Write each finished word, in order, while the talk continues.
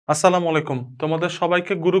আসসালামু আলাইকুম। তোমাদের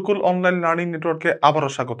সবাইকে গুরুকুল অনলাইন লার্নিং নেটওয়ার্কে আবারও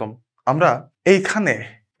স্বাগতম। আমরা এইখানে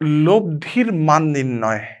লব্ধির মান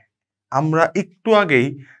নির্ণয় আমরা একটু আগেই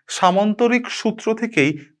সামান্তরিক সূত্র থেকেই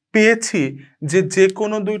পেয়েছি যে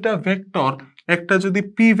কোনো দুইটা ভেক্টর, একটা যদি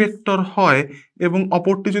পি ভেক্টর হয় এবং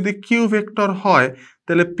অপরটি যদি কিউ ভেক্টর হয়,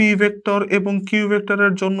 তাহলে পি ভেক্টর এবং কিউ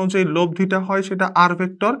ভেক্টরের জন্য যে লব্ধিটা হয় সেটা আর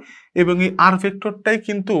ভেক্টর, এবং এই আর ভেক্টরটাই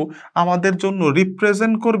কিন্তু আমাদের জন্য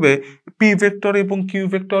রিপ্রেজেন্ট করবে পি ভেক্টর এবং কিউ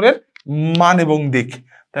ভেক্টরের মান এবং দিক।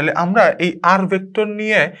 তাহলে আমরা এই আর ভেক্টর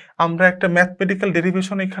নিয়ে আমরা একটা ম্যাথমেটিক্যাল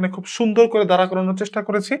ডেরিভেশন এখানে খুব সুন্দর করে দাঁড়া করানোর চেষ্টা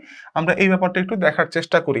করেছি। আমরা এই ব্যাপারটা একটু দেখার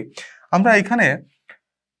চেষ্টা করি। আমরা এখানে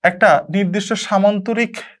একটা নির্দিষ্ট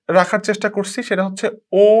সামান্তরিক রাখার চেষ্টা করছি, সেটা হচ্ছে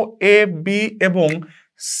ও এ বি এবং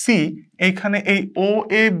সি। এইখানে এই ও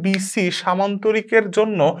এ বি সি সামান্তরিকের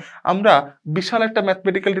জন্য আমরা বিশাল একটা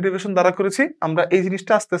ম্যাথমেটিক্যাল ডেরিভেশন দ্বারা করেছি। আমরা এই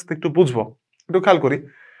জিনিসটা আস্তে আস্তে একটু বুঝবো, একটু খেয়াল করি।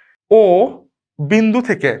 ও বিন্দু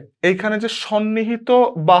থেকে এইখানে যে সন্নিহিত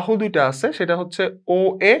বাহু দুইটা আছে সেটা হচ্ছে ও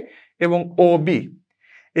এ এবং ও বি।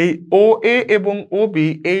 এই ও এ এবং ও বি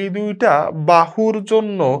এই দুইটা বাহুর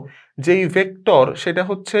জন্য যেই ভেক্টর সেটা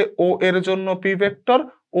হচ্ছে ও এর জন্য পি ভেক্টর,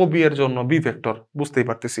 ও বি এর জন্য বি ভেক্টর। বুঝতেই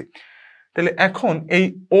পারতেছি। তাহলে এখন এই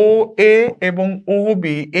ও এ এবং ও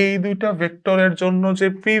বি এই দুইটা ভেক্টরের জন্য যে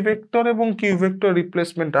পি ভেক্টর এবং কিউ ভেক্টর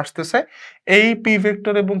রিপ্লেসমেন্ট আসতেছে, এই পি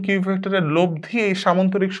ভেক্টর এবং কিউ ভেক্টরের লব্ধি এই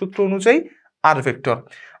সামান্তরিক সূত্র অনুযায়ী আর ভেক্টর।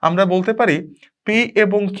 আমরা বলতে পারি পি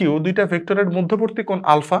এবং কিউ দুইটা ভেক্টরের মধ্যবর্তী কোণ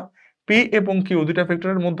আলফা, পি এবং কিউ দুইটা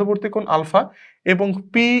ভেক্টরের মধ্যবর্তী কোণ আলফা, এবং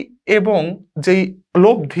পি এবং যেই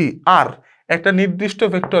লব্ধি আর একটা নির্দিষ্ট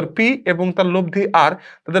ভেক্টর পি এবং তার লব্ধি আর,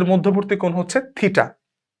 তাদের মধ্যবর্তী কোণ হচ্ছে থিটা।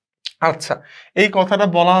 আচ্ছা, এই কথাটা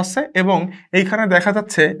বলা আছে এবং এইখানে দেখা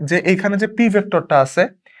যাচ্ছে যে এইখানে যে পি ভেক্টরটা আছে,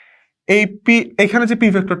 এই পি এখানে যে পি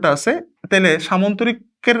ভেক্টরটা আছে, তাহলে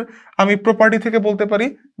সামান্তরিকের আমি প্রপার্টি থেকে বলতে পারি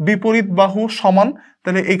বিপরীত বাহু সমান।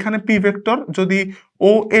 তাহলে এইখানে পি ভেক্টর যদি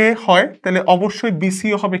ও এ হয় তাহলে অবশ্যই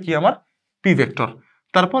বিসিও হবে কি আমার পি ভেক্টর।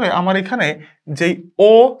 তারপরে আমার এখানে যেই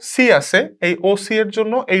ও সি আছে, এই ও সি এর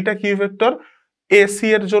জন্য এইটা কিউ ভেক্টর, এ সি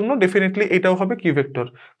এর জন্য ডেফিনেটলি এটাও হবে কিউ ভেক্টর,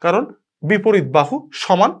 কারণ বিপরীত বাহু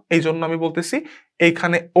সমান। এই জন্য আমি বলতেছি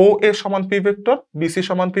এইখানে ও এ সমান পি ভেক্টর, বিসি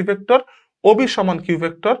সমান পি ভেক্টর, ওবি সমান কিউ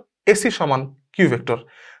ভেক্টর, এসি সমান কিউ ভেক্টর।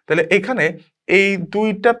 তাহলে এখানে এই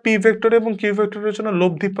দুইটা পি ভেক্টর এবং কিউ ভেক্টরের জন্য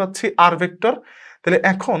লব্ধি পাচ্ছি আর ভেক্টর। তাহলে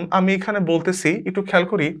এখন আমি এখানে বলতেছি, একটু খেয়াল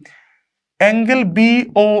করি, অ্যাঙ্গেল বি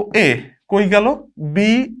ও এ কই গেল?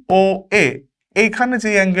 বি ও এ এইখানে যে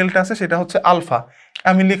অ্যাঙ্গেলটা আছে সেটা হচ্ছে আলফা,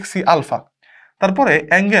 আমি লিখছি আলফা। তারপরে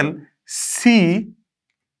অ্যাঙ্গেল সি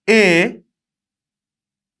এ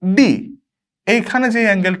ডি এইখানে যে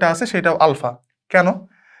অ্যাঙ্গেলটা আছে সেটাও আলফা। কেন?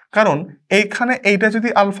 কারণ এইখানে এইটা যদি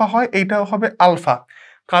আলফা হয় এইটাও হবে আলফা।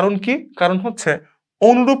 কারণ কি? কারণ হচ্ছে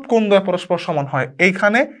অনুরূপ কোণ দ্বয় পরস্পর সমান হয়।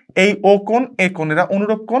 এইখানে এই ও কোণ এ কোণ এরা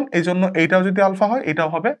অনুরূপ কোণ, এই জন্য এইটাও যদি আলফা হয় এটাও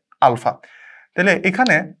হবে আলফা। তাহলে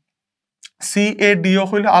এখানে সি এ ডিও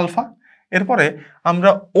হইল আলফা। এরপরে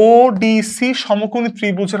আমরা ও ডি সি সমকোণী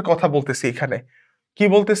ত্রিভুজের কথা বলতেছি। এখানে কি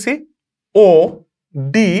বলতেছি? ও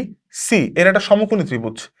ডি সি এর একটা সমকোণী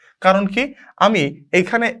ত্রিভুজ। কারণ কি? আমি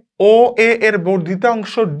এইখানে ও এ এর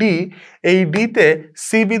বর্ধিতাংশ ডি, এই ডি তে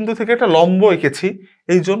সি বিন্দু থেকে একটা লম্ব এঁকেছি।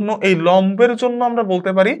 এই জন্য এই লম্বের জন্য আমরা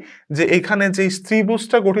বলতে পারি যে এখানে যে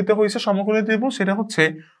ত্রিভুজটা গঠিত হয়েছে সমকোণী ত্রিভুজ সেটা হচ্ছে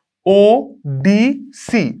ও ডি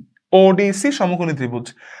সি। ওডিসি সমকোণী ত্রিভুজ।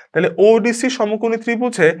 তাহলে ওডিসি সমকোণী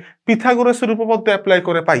ত্রিভুজে পিথাগোরাসের উপপাদ্য অ্যাপ্লাই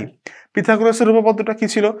করে পাই। পিথাগোরাসের উপপাদ্যটা কি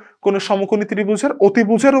ছিল? কোন সমকোণী ত্রিভুজের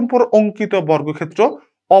অতিভুজের উপর অঙ্কিত বর্গক্ষেত্র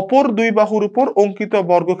অপর দুই বাহুর উপর অঙ্কিত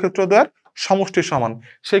বর্গক্ষেত্র দ্বয়ের সমষ্টি সমান।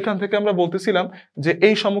 সেখান থেকে আমরা বলতেছিলাম যে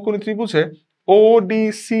এই সমকোণী ত্রিভুজে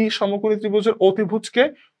ওডিসি সমকোণী ত্রিভুজের অতিভুজকে,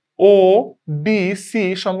 ও ডি সি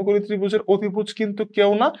সমকোণী ত্রিভুজের অতিভুজ কিন্তু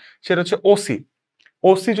কেউ না, সেটা হচ্ছে ওসি।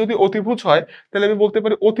 ওসি যদি অতিভুজ হয় তাহলে আমি বলতে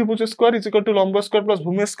পারি অতিভুজ স্কোয়ার ইজ ইকুয়াল টু লম্ব স্কোয়ার প্লাস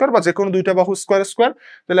ভূমি স্কোয়ার, বা যে কোনো দুইটা বাহু স্কোয়ার স্কোয়ার।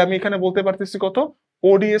 তাহলে আমি এখানে বলতে পারতেছি কত?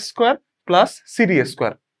 ওডি স্কোয়ার প্লাস সিডি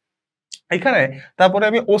স্কোয়ার। এখানে তারপরে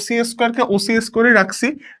আমি ওসি স্কোয়ারকে ওসি স্কোয়ারই রাখছি,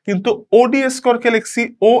 কিন্তু ওডি স্কোয়ারকে লিখছি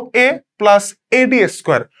ও এ প্লাস এডি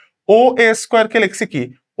স্কোয়ার। ও এ স্কোয়ারকে লিখছি কি?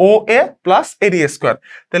 ও এ প্লাস এডি স্কোয়ার।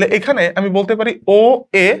 তাহলে এখানে আমি বলতে পারি ও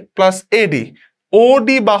এ প্লাস এডি,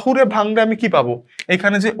 ওডি বাহুরে ভাঙলে আমি কি পাবো?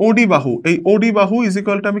 এখানে যে ওডি বাহু, এই ওডি বাহু ইজ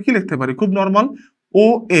ইকুয়াল টু আমি কি লিখতে পারি? খুব নর্মাল, ও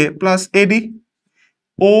এ প্লাস এডি।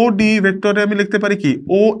 ও ডি ভেক্টরে আমি লিখতে পারি কি?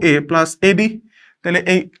 ও এ প্লাস এডি। তাহলে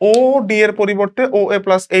এই ও ডি এর পরিবর্তে ও এ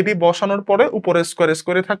প্লাস এডি বসানোর পরে উপরে স্কোয়ার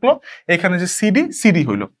স্কোয়ারে থাকলো, এখানে যে সিডি সিডি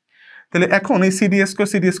হইলো। তাহলে এখন এই সিডি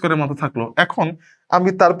স্কোয়ারের মতো থাকলো। এখন আমি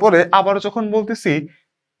তারপরে আবার যখন বলতেছি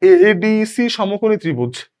এডিসি সমকোণী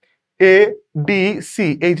ত্রিভুজ, এডিসি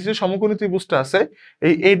এই যে সমকোণী ত্রিভুজটা আছে,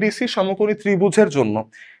 এই এডিসি সমকোণী ত্রিভুজের জন্য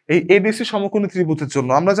এই এডিসি সমকোণী ত্রিভুজের জন্য।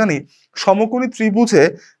 আমরা জানি সমকোণী ত্রিভুজের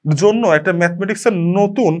জন্য একটা ম্যাথমেটিক্সের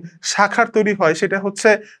নতুন শাখার তৈরি হয়, সেটা হচ্ছে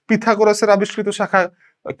পিথাগোরাসের আবিষ্কৃত শাখা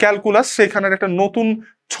ক্যালকুলাস। সেখানের একটা নতুন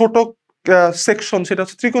ছোট সেকশন, সেটা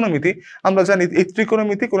হচ্ছে ত্রিকোণমিতি। আমরা জানি এই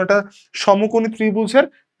ত্রিকোণমিতি কোন একটা সমকোণী ত্রিভুজের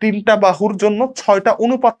 3টা বাহুর জন্য 6টা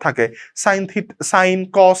অনুপাত থাকে, সাইন,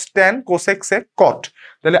 কস, ট্যান, কোসেক, সেক, কট।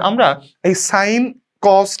 তাহলে আমরা এই সাইন,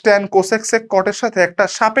 কস, ট্যান, কোসেক, সেক, কটের সাথে একটা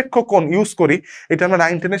সাপেক্ষ কোণ ইউজ করি। এটা আমরা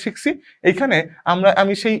 9 10-এ শিখছি। এখানে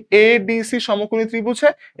আমি সেই এডিসি সমকোণী ত্রিভুজে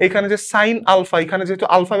এখানে যে সাইন আলফা, এখানে যেহেতু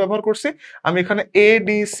আলফা ব্যবহার করছি, আমি এখানে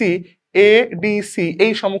এডিসি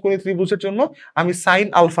এই সমকোণী ত্রিভুজের জন্য আমি সাইন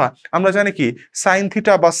আলফা, আমরা জানি কি সাইন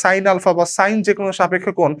থিটা বা সাইন আলফা বা সাইন যে কোনো সাপেক্ষ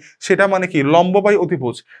কোণ, সেটা মানে কি লম্ব বাই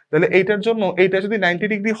অতিভুজ। তাহলে এইটার জন্য এইটা যদি 90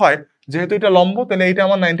 ডিগ্রি হয়, যেহেতু এটা লম্ব, তাহলে এইটা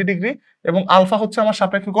আমার 90 ডিগ্রি এবং আলফা হচ্ছে আমার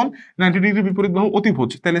সাপেক্ষ কোণ, 90 ডিগ্রি বিপরীত বাহু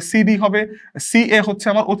অতিভুজ। তাহলে সিডি হবে, সিএ হচ্ছে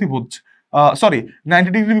আমার অতিভুজ, সরি 90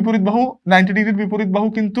 ডিগ্রি বিপরীত বাহু, 90 ডিগ্রির বিপরীত বাহু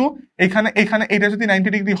কিন্তু এখানে এটা যদি 90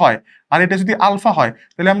 ডিগ্রি হয় আর এটা যদি আলফা হয়,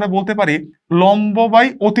 তাহলে আমরা বলতে পারি লম্ব বাই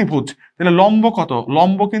অতিভুজ। তাহলে লম্ব কত?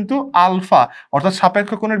 লম্ব কিন্তু আলফা, অর্থাৎ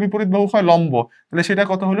সাপেক্ষ কোণের বিপরীত বাহু হয় লম্ব, তাহলে সেটা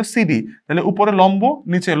কত হলো সিডি। তাহলে উপরে লম্ব,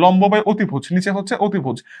 নিচে লম্ব বাই অতিভুজ, নিচে হচ্ছে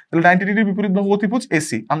অতিভুজ, তাহলে 90 ডিগ্রি বিপরীত বাহু অতিভুজ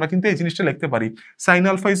এসি। আমরা কিন্তু এই জিনিসটা লিখতে পারি, sine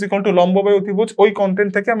alpha is equal to লম্ব বাই অতিভুজ। ওই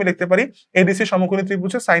কন্টেন্ট থেকে আমি লিখতে পারি এডিসি সমকোণী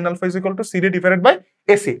ত্রিভুজে sine alpha is equal to CD divided by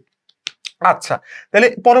AC. আচ্ছা, তাহলে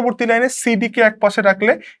পরবর্তী লাইনে সিডি কে এক পাশে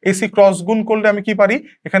রাখলে এসি ক্রস গুণ করলে আমি কি পারি,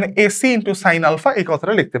 এখানে এসি ইন্টু সাইন আলফা এই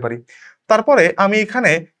কথাটা লিখতে পারি। তারপরে আমি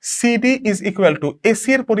এখানে CD is equal to AC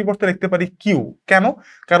এর পরিবর্তে লিখতে পারি কিউ। কেন?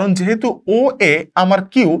 কারণ যেহেতু ও এ আমার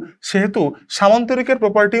কিউ, সেহেতু সামান্তরিকের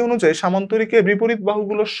প্রপার্টি অনুযায়ী সামান্তরিকের বিপরীত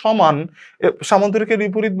বাহুগুলো সমান, সামান্তরিকের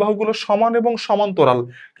বিপরীত বাহুগুলো সমান এবং সমান্তরাল,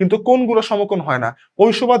 কিন্তু কোণগুলো সমকোণ হয় না।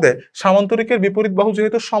 ওই সুবাদে সামান্তরিকের বিপরীত বাহু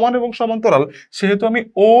যেহেতু সমান এবং সমান্তরাল, সেহেতু আমি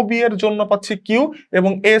ও বি এর জন্য পাচ্ছি কিউ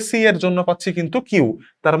এবং এসি এর জন্য পাচ্ছি কিন্তু কিউ।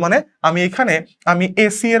 তার মানে আমি এখানে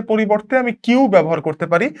এসি এর পরিবর্তে আমি কিউ ব্যবহার করতে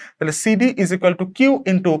পারি। তাহলে CD is equal to Q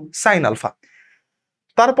into sine alpha.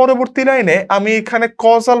 তার পরবর্তী লাইনে আমি এখানে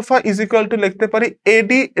cos alpha is equal to লিখতে পারি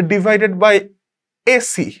এডি ডিভাইডেড বাই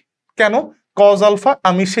এসি। কেন? কজ আলফা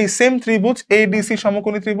আমি সেই সেম ত্রিভুজ এডিসি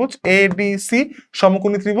সমকোণী ত্রিভুজ, এডিসি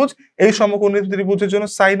সমকোণী ত্রিভুজ, এই সমকোণী ত্রিভুজের জন্য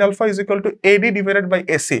sine alpha is equal to eddy divided by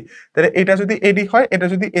AC. তাহলে এটা যদি এডি হয়, এটা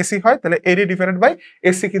যদি এসি হয়, তাহলে এডি ডিভাইডেড বাই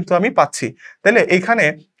এসি কিন্তু আমি পাচ্ছি। তাহলে এখানে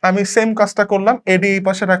আমি সেম কাজটা করলাম, এডি এই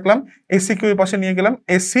পাশে রাখলাম, এসি কিউ এই পাশে নিয়ে গেলাম,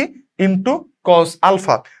 এসি ইন্টু কজ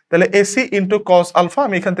আলফা। তাহলে এসি ইন্টু কজ আলফা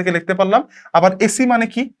আমি এখান থেকে লিখতে পারলাম। আবার এসি মানে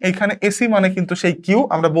কি? এখানে এসি মানে কিন্তু সেই কিউ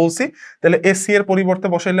আমরা বলছি, তাহলে এসি এর পরিবর্তে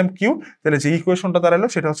বসাইলাম কিউ। তাহলে যে ইকুয়েশনটা দাঁড়ালো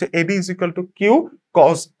সেটা হচ্ছে এডি is equal to Q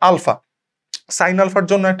cos alpha. Sign আলফার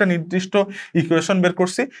জন্য একটা নির্দিষ্ট ইকুয়েশন বের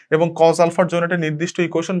করছি এবং কজ আলফার জন্য একটা নির্দিষ্ট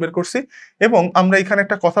ইকুয়েশন বের করছি। এবং আমরা এখানে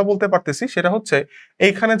একটা কথা বলতে পারতেছি, সেটা হচ্ছে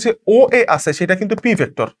এইখানে যে ও এ আছে সেটা কিন্তু পি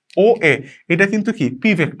ভেক্টর, ও এ এটা কিন্তু কি পি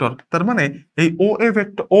ভেক্টর। তার মানে এই ও এ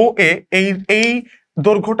ভেক্টর, ও এ এই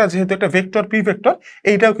দৈর্ঘ্যটা যেহেতু একটা ভেক্টর পি ভেক্টর,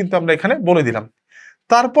 এইটাও কিন্তু আমরা এখানে বলে দিলাম।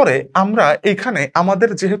 তারপরে আমরা এখানে আমাদের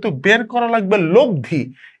যেহেতু বের করা লাগবে লব্ধি,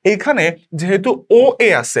 এখানে যেহেতু ও এ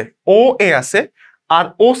আছে আর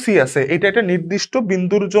ওসি আছে, এটা একটা নির্দিষ্ট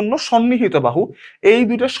বিন্দুর জন্য সন্নিহিত বাহু। এই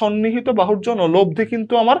দুইটা সন্নিহিত বাহুর জন্য লব্ধি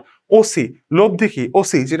কিন্তু আমার ওসি। লব্ধি কি?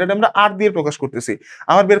 ওসি, যেটা আমরা আর দিয়ে প্রকাশ করতেছি।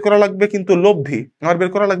 আমার বের করা লাগবে কিন্তু লব্ধি, আমার বের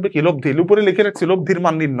করা লাগবে কি লব্ধি। উপরে লিখে রাখছি লব্ধির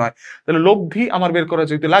মান নির্ণয়। তাহলে লব্ধি আমার বের করা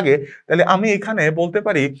যদি লাগে, তাহলে আমি এখানে বলতে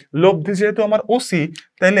পারি লব্ধি যেহেতু আমার ওসি,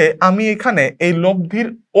 তাহলে আমি এখানে এই লব্ধির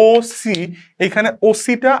ওসি, এখানে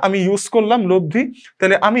ওসিটা আমি ইউজ করলাম লব্ধি।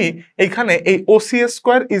 তাহলে আমি এখানে এই OC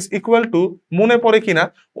square is equal to, মনে পড়ে কিনা,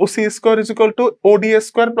 OC square is equal to ওডি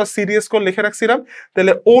স্কোয়ার প্লাস সিডি স্কোয়ার লিখে রাখছিলাম।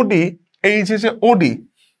 তাহলে ওডি, এই যে ওডি,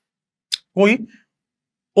 ওই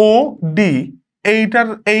ও ডি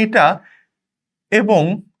এইটা, এবং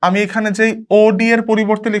আমি এখানে যে ও ডি এর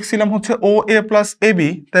পরিবর্তে লিখছিলাম হচ্ছে ও এ প্লাস এ বি।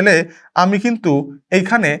 তাহলে আমি কিন্তু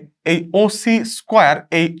এইখানে এই ওসি স্কোয়ার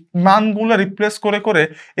এই মানগুলো রিপ্লেস করে করে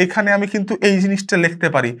এখানে আমি কিন্তু এই জিনিসটা লিখতে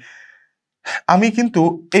পারি। আমি কিন্তু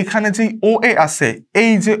এখানে যে ও এ আছে,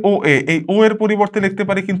 এই যে ও এ, এই ও এর পরিবর্তে লিখতে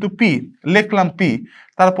পারি কিন্তু পি, লিখলাম পি।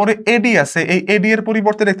 তারপরে এডি আছে, এই এডি এর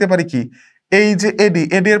পরিবর্তে লিখতে পারি কি, এই যে এডি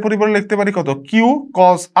এর পরিবর্তে লিখতে পারি কত, কিউ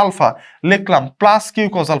কজ আলফা, লিখলাম প্লাস কিউ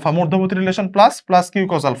কজ আলফা, মধ্যবর্তী relation plus Q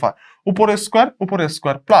cos alpha, উপরে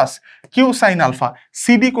square plus Q sine alpha.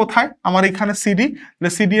 CD কোথায়? আমার এখানে সিডি,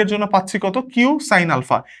 সিডি এর জন্য পাচ্ছি কত, কিউ সাইন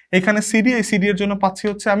আলফা। এখানে সিডি, এই সিডি এর জন্য পাচ্ছি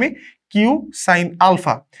হচ্ছে আমি কিউ সাইন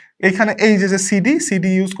আলফা। এখানে এই যে সিডি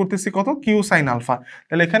ইউজ করতেছি কত, কিউ সাইন আলফা,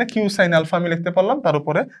 তাহলে এখানে কিউ সাইন আলফা আমি লিখতে পারলাম, তার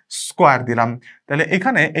উপরে স্কোয়ার দিলাম। তাহলে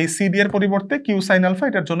এখানে এই সিডি এর পরিবর্তে কিউ সাইন আলফা,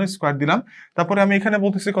 এটার জন্য স্কোয়ার দিলাম। তারপরে আমি এখানে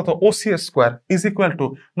বলতেছি কত, OC square is equal to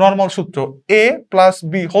normal সূত্র এ প্লাস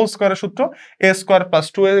বি হোল স্কোয়ারের সূত্র, এ square plus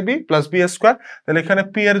 2ab plus B square. তাহলে এখানে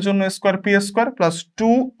পি এর জন্য square P square plus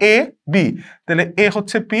 2ab, তাহলে এ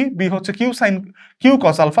হচ্ছে পি, বি হচ্ছে কিউ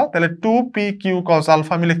কস আলফা, তাহলে 2p কিউ কস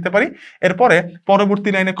আলফা আমি লিখতে পারি। এরপরে পরবর্তী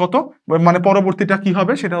লাইনে কত, মানে পরবর্তীটা কি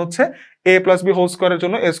হবে সেটা হচ্ছে এ প্লাস বি হোল স্কোয়ারের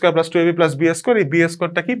জন্য এ square plus 2ab plus B square, এই বি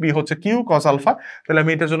স্কোয়ারটা কি, বি হচ্ছে কিউ কস আলফা, তাহলে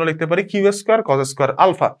আমি এটার জন্য লিখতে পারি Q square cos square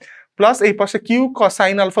alpha, plus এই পাশে কিউ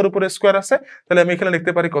সাইন আলফার উপরে স্কোয়ার আছে, তাহলে আমি এখানে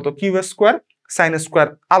লিখতে পারি কত, Q square sine square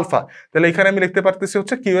alpha, তাহলে এখানে আমি লিখতে পারতেছি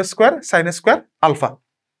হচ্ছে Q square sine square alpha.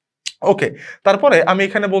 ওকে, তারপরে আমি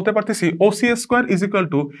এখানে বলতে পারতেছি OC square is equal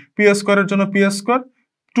to P স্কোয়ারের জন্য P square,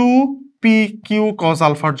 2p Q cause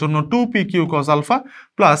আলফার জন্য 2p Q cos alpha,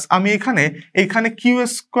 plus আমি এখানে Q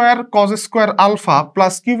square cos square alpha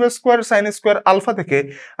plus Q square sine square alpha থেকে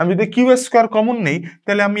আমি যদি কিউ স্কোয়ার কমন নেই,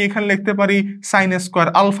 তাহলে আমি এখানে লিখতে পারি sine square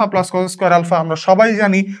alpha plus cos square alpha. আমরা সবাই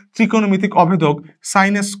জানি ত্রিকোণমিতিক অভেদক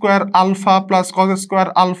sine square alpha plus cos square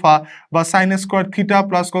alpha বা sine square theta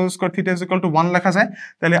plus cos square theta is equal to 1 লেখা যায়।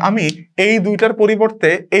 তাহলে আমি এই দুইটার পরিবর্তে,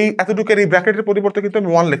 এই এতটুকুর এই ব্র্যাকেটের পরিবর্তে কিন্তু আমি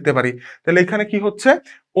 1 লিখতে পারি। তাহলে এখানে কি হচ্ছে,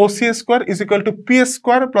 OC square is equal to P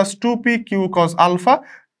square plus 2p Q cos alpha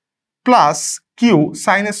plus Q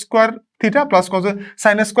sine square theta plus cos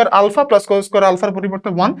sine square alpha plus cos square আলফার পরিবর্তে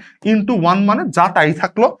 1 ইন্টু 1 মানে যা তাই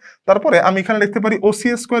থাকলো। তারপরে আমি এখানে লিখতে পারি OC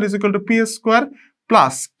square is equal to P square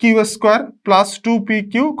plus Q square plus 2p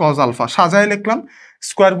Q cos alpha, সাজায় লিখলাম,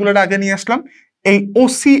 স্কোয়ার গুলোর আগে নিয়ে আসলাম। এই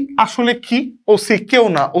ওসি আসলে কি, ওসি কেউ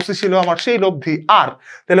না, ওসি ছিল আমার সেই লব্ধি আর,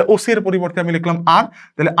 তাহলে ওসি এর পরিবর্তে আমি লিখলাম আর,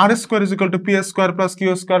 তাহলে আর square is equal to P square plus Q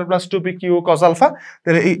square plus 2p Q cos alpha.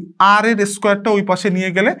 তাহলে এই আর এর স্কোয়ারটা ওই পাশে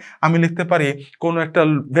নিয়ে গেলে আমি লিখতে পারি কোন একটা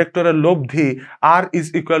ভেক্টরের লব্ধি আর is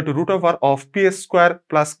equal to root over of P square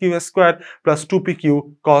plus Q square plus 2p Q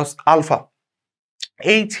cos alpha.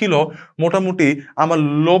 এই ছিল মোটামুটি আমার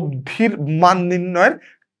লব্ধির মান নির্ণয়ের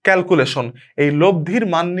ক্যালকুলেশন। এই লব্ধির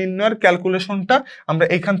মান নির্ণয়ের ক্যালকুলেশনটা আমরা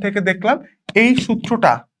এখান থেকে দেখলাম। এই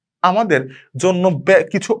সূত্রটা আমাদের জন্য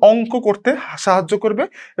কিছু অঙ্ক করতে সাহায্য করবে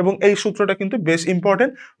এবং এই সূত্রটা কিন্তু বেশ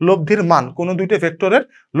ইম্পর্টেন্ট। লব্ধির মান, কোনো দুইটা ভেক্টরের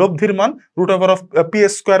লব্ধির মান root over of P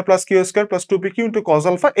square plus Q square plus 2p Q into cos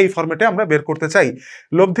alpha, এই ফরম্যাটে আমরা বের করতে চাই।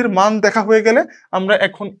 লব্ধির মান দেখা হয়ে গেলে আমরা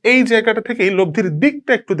এখন এই জায়গাটা থেকে লব্ধির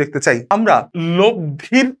দিকটা একটু দেখতে চাই। আমরা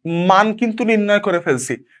লব্ধির মান কিন্তু নির্ণয় করে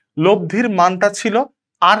ফেলছি। লব্ধির মানটা ছিল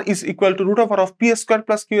আর is equal to root over of P square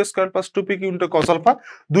plus Q square plus 2p Q into cos alpha,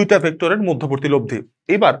 দুইটা ভেক্টরের মধ্যবর্তী লব্ধি।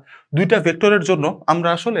 এবার দুইটা ভেক্টরের জন্য আমরা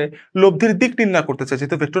আসলে লব্ধির দিক নির্ণয় করতে চাই।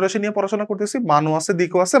 যেহেতু ভেক্টর রাশি নিয়ে পড়াশোনা করতেছি, মানও আছে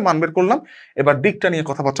দিকও আছে, মান বের করলাম, এবার দিকটা নিয়ে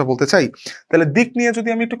কথাবার্তা বলতে চাই। তাহলে দিক নিয়ে যদি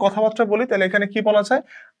আমি একটু কথাবার্তা বলি, তাহলে এখানে কি বলা যায়,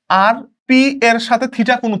 আর পি এর সাথে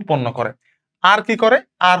থিটা কোণ উৎপন্ন করে। আর কি করে,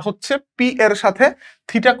 আর হচ্ছে পি এর সাথে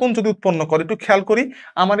থিটা কোণ যদি উৎপন্ন করে, একটু খেয়াল করি,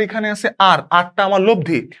 আমার এখানে আছে আর, আরটা আমার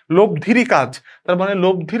লব্ধিরই কাজ। তার মানে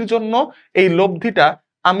লব্ধির জন্য এই লব্ধিটা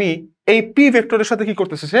আমি এই পি ভেক্টরের সাথে কি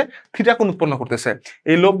করতেছে, সে থিটা কোণ উৎপন্ন করতেছে।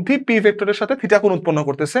 এই লব্ধি পি ভেক্টরের সাথে থিটা কোণ উৎপন্ন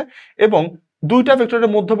করতেছে এবং দুইটা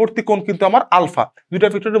ভেক্টরের মধ্যবর্তী কোণ কিন্তু আমার আলফা, দুইটা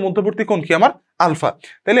ভেক্টরের মধ্যবর্তী কোণ কি আমার আলফা।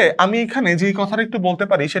 তাহলে আমি এখানে যে কথাটা একটু বলতে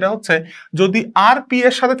পারি সেটা হচ্ছে, যদি আর পি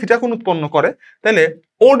এর সাথে থিটা কোণ উৎপন্ন করে, তাহলে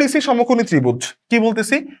ওডিসি সমকোণী ত্রিভুজ, কি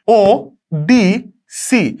বলতেছি, ও ডি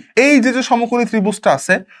সি, এই যে সমকোণী ত্রিভুজটা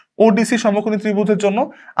আছে, ওডিসি সমকোণী ত্রিভুজের জন্য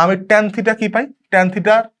আমি ট্যান থিটা কি পাই, ট্যান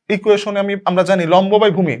থিটার ইকুয়েশনে আমরা জানি লম্ব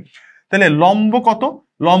বাই ভূমি। তাহলে লম্ব কত,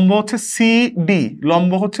 লম্ব হচ্ছে সিডি,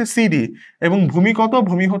 লম্ব হচ্ছে সিডি এবং ভূমি কত,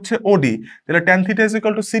 ভূমি হচ্ছে ওডি। তাহলে tan theta is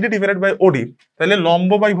equal to CD divided by ওডি। তাহলে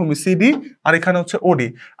লম্ব বাই ভূমি সিডি আর এখানে হচ্ছে ওডি।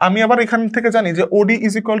 আমি আবার এখান থেকে জানি যে ওডি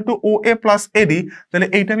is equal to O A plus এডি, তাহলে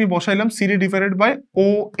এইটা আমি বসাইলাম CD divided by O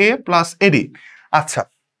A plus এডি। আচ্ছা,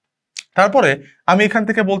 তারপরে আমি এখান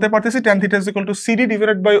থেকে বলতে পারতেছি tan theta is equal to CD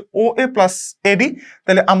divided by O A plus এডি।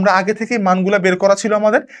 তাহলে আমরা আগে থেকে মানগুলা বের করা ছিল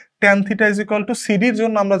আমাদের। Tan theta is equal to সিডির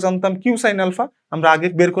জন্য আমরা জানতাম কিউ সাইন আলফা, আমরা আগে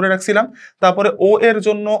বের করে রাখছিলাম। তারপরে ও এর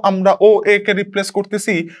জন্য আমরা ও এ কে রিপ্লেস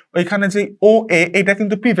করতেছি, ওইখানে যে ও এ, এটা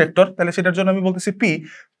কিন্তু পি ভেক্টর, তাহলে সেটার জন্য আমি বলতেছি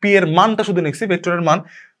পি এর মানটা শুধু নিচ্ছি, ভেক্টরের মান,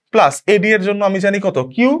 প্লাস এডি এর জন্য আমি জানি কত,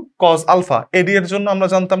 কিউ কজ আলফা, এডি এর জন্য আমরা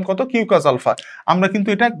জানতাম কত, কিউ কজ আলফা। আমরা কিন্তু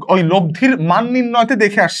এটা ওই লব্ধির মান নির্ণয়তে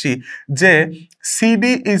দেখে আসছি যে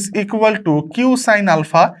CD is equal to Q sine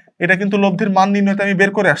alpha, এটা কিন্তু লব্ধির মান নির্ণয়তে আমি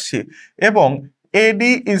বের করে আসছি, এবং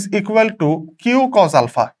এডি is equal to Q cos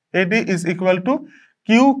alpha, eddy is equal to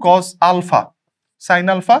Q cos alpha sine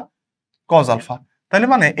alpha cos alpha. তাহলে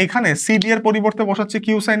মানে এখানে সিডি এর পরিবর্তে বসাচ্ছি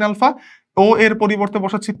কিউ সাইন আলফা, ও এর পরিবর্তে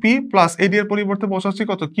বসাচ্ছি পি প্লাস এডি এর পরিবর্তে বসাচ্ছি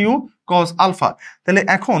কত কিউ কজ আলফা। তাহলে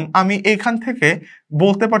এখন আমি এইখান থেকে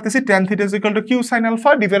বলতে পারতেছি tan theta is equal to Q sine alpha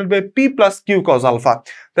divided by P plus Q cos alpha.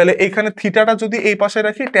 তাহলে এইখানে থিটাটা যদি এই পাশে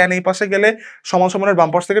রাখি, ট্যান এই পাশে গেলে সমান সমানের বাম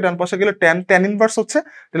পাশ থেকে ডান পাশে গেলে ট্যান ইনভার্স হচ্ছে,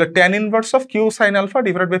 তাহলে tan inverse of Q sine alpha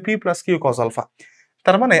divided by P plus Q cos alpha.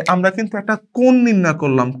 তার মানে আমরা কিন্তু একটা কোণ নির্ণয়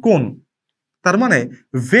করলাম, কোণ। তার মানে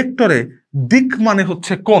ভেক্টরে দিক মানে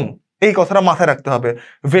হচ্ছে কোণ, এই কথাটা মাথায় রাখতে হবে।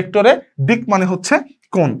 ভেক্টরে দিক মানে হচ্ছে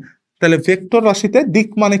কোণ। তাহলে ভেক্টর রাশিতে দিক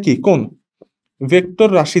মানে কি? কোণ। ভেক্টর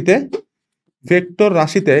রাশিতে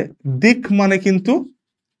দিক মানে কিন্তু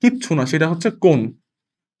কিচ্ছু না, সেটা হচ্ছে কোণ।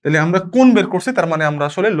 তাহলে আমরা কোণ বের করছি, তার মানে আমরা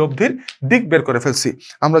আসলে লব্ধির দিক বের করে ফেলছি।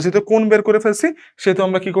 আমরা যেহেতু কোণ বের করে ফেলছি, সেহেতু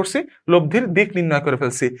আমরা কি করছি? লব্ধির দিক নির্ণয় করে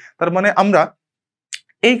ফেলছি। তার মানে আমরা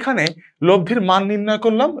এইখানে লব্ধির মান নির্ণয়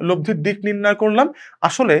করলাম, লব্ধির দিক নির্ণয় করলাম।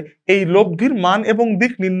 আসলে এই লব্ধির মান এবং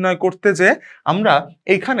দিক নির্ণয় করতে যে আমরা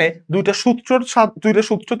এইখানে দুইটা সূত্র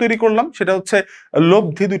তৈরি করলাম। সেটা হচ্ছে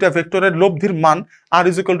লব্ধি, দুইটা ভেক্টরের লব্ধির মান আর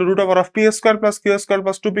is equal to root over of P square plus Q square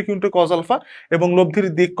plus 2p into cos alpha, এবং লব্ধির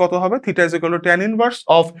দিক কত হবে? Theta is equal to tan inverse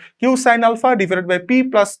of Q sine alpha divided by P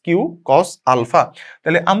plus Q cos alpha.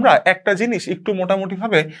 তাহলে আমরা একটা জিনিস একটু মোটামুটি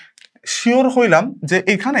ভাবে শিওর হইলাম যে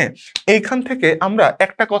এইখান থেকে আমরা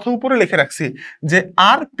একটা কথা উপরে লিখে রাখছি যে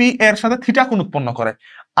আর পি এর সাথে থিটা কোণ উৎপন্ন করে।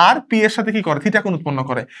 আর পি এর সাথে কি করে? থিটা কোণ উৎপন্ন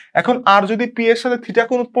করে। এখন আর যদি পি এর সাথে থিটা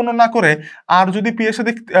কোণ উৎপন্ন না করে, আর যদি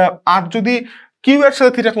কিউ এর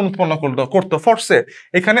সাথে থিটা কোণ উৎপন্ন করতো ফোর্সে,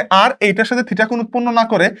 এখানে আর এইটার সাথে থিটা কোণ উৎপন্ন না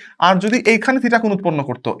করে, আর যদি এইখানে থিটা কোণ উৎপন্ন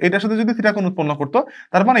করতো, এটার সাথে যদি থিটা কোণ উৎপন্ন করতো,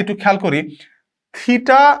 তার মানে একটু খেয়াল করি,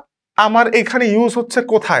 থিটা আমার এখানে ইউজ হচ্ছে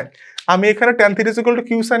কোথায়? আমি এখানে tan theta is equal to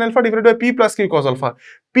Q sine alpha divided by P plus Q cos alpha.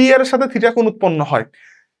 P এর সাথে থিটা কোণ উৎপন্ন হয়,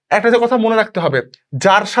 একটা যে কথা মনে রাখতে হবে,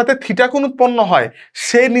 যার সাথে থিটা কোণ উৎপন্ন হয়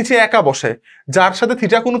সে নিচে একা বসে। যার সাথে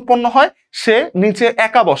থিটা কোণ উৎপন্ন হয় সে নিচে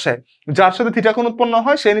একা বসে। যার সাথে থিটা কোণ উৎপন্ন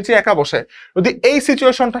হয় সে নিচে একা বসে। যদি এই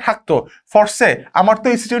সিচুয়েশনটা থাকতো ফর্সে, আমার তো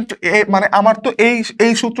এই সিচুয়েশন মানে আমার তো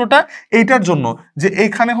এই সূত্রটা এইটার জন্য যে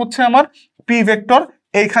এইখানে হচ্ছে আমার পি ভেক্টর,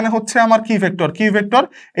 এইখানে হচ্ছে আমার কি ভেক্টর? Q vector.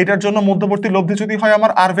 এটার জন্য মধ্যবর্তী লব্ধি যদি হয়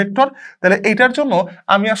আমার আর ভেক্টর, তাহলে এইটার জন্য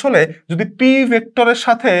আমি আসলে যদি পি ভেক্টরের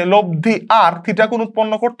সাথে লব্ধি আর থিটা কোণ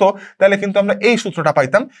উৎপন্ন করতো, তাহলে কিন্তু আমরা এই সূত্রটা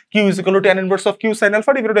পাইতাম, Q is equal to tan inverse of Q sine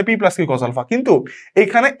alpha divided by P plus Q cos alpha. কিন্তু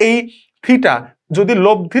এইখানে এই থিটা যদি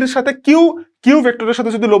লব্ধির সাথে কিউ ভেক্টরের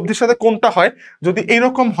সাথে যদি লব্ধির সাথে কোণটা হয়, যদি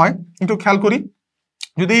এইরকম হয়, একটু খেয়াল করি,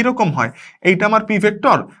 যদি এইরকম হয়, এইটা আমার পি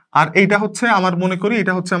ভেক্টর আর এইটা হচ্ছে আমার, মনে করি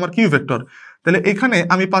এটা হচ্ছে আমার কিউ ভেক্টর, তাহলে এখানে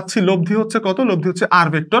আমি পাচ্ছি লব্ধি হচ্ছে কত? লব্ধি হচ্ছে আর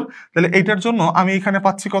ভেক্টর। তাহলে এইটার জন্য আমি এখানে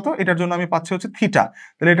পাচ্ছি কত? এটার জন্য আমি পাচ্ছি হচ্ছে থিটা।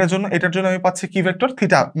 তাহলে এটার জন্য আমি পাচ্ছি কি ভেক্টর?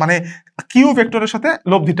 থিটা, মানে কিউ ভেক্টরের সাথে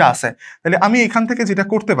লব্ধিটা আছে। তাহলে আমি এখান থেকে যেটা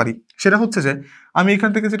করতে পারি সেটা হচ্ছে যে আমি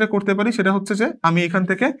এখান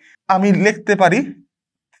থেকে লিখতে পারি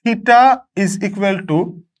theta is equal to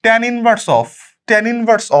tan inverse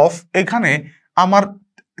of এখানে আমার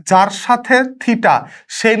যার সাথে থিটা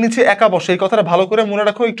সে নিচে একা বসে। এই কথাটা ভালো করে মনে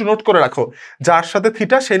রাখো, একটু নোট করে রাখো। যার সাথে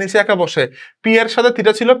থিটা সে নিচে একা বসে। পি এর সাথে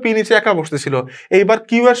থিটা ছিল, পি নিচে একা বসতেছিল। এইবার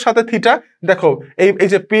কিউ এর সাথে থিটা, দেখো এই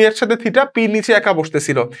যে পি এর সাথে থিটা, পি নিচে একা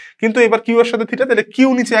বসতেছিল, কিন্তু এবার কিউ এর সাথে থিটা, তাহলে কিউ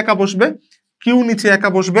নিচে একা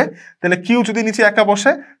বসবে। তাহলে কিউ যদি নিচে একা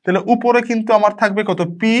বসে, তাহলে উপরে কিন্তু আমার থাকবে কত?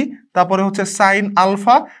 পি, তারপরে হচ্ছে সাইন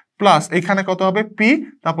আলফা প্লাস এখানে কত হবে? পি,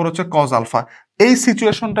 তারপর হচ্ছে কজ আলফা। এই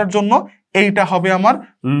সিচুয়েশনটার জন্য এইটা হবে আমার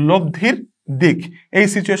লব্ধির দিক। এই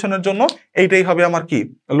সিচুয়েশনের জন্য এইটাই হবে আমার কি?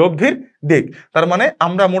 লব্ধির দিক। তার মানে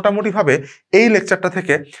আমরা মোটামুটি ভাবে এই লেকচারটা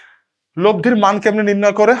থেকে লব্ধির মান কেমনে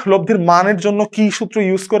নির্ণয় করে, লব্ধির মানের জন্য কি সূত্র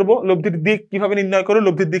ইউজ করব, লব্ধির দিক কিভাবে নির্ণয় করে,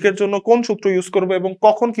 লব্ধির দিকের জন্য কোন সূত্র ইউজ করব এবং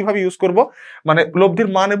কখন কিভাবে ইউজ করব, মানে লব্ধির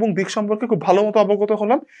মান এবং দিক সম্পর্কে খুব ভালো মতো অবগত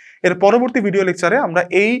হলাম। এর পরবর্তী ভিডিও লেকচারে আমরা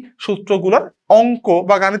এই সূত্রগুলোর অঙ্ক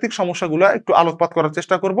বা গাণিতিক সমস্যাগুলো একটু আলোকপাত করার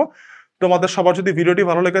চেষ্টা করব। তোমাদের সবার যদি ভিডিওটি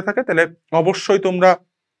ভালো লেগে থাকে, তাহলে অবশ্যই তোমরা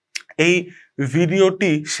এই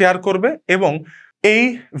ভিডিওটি শেয়ার করবে, এবং এই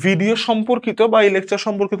ভিডিও সম্পর্কিত বা এই লেকচার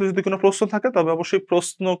সম্পর্কিত যদি কোনো প্রশ্ন থাকে, তবে অবশ্যই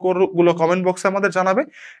প্রশ্নগুলো কমেন্ট বক্সে আমাদের জানাবে,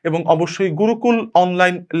 এবং অবশ্যই গুরুকুল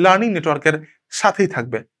অনলাইন লার্নিং নেটওয়ার্কের সাথেই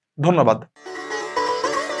থাকবে। ধন্যবাদ।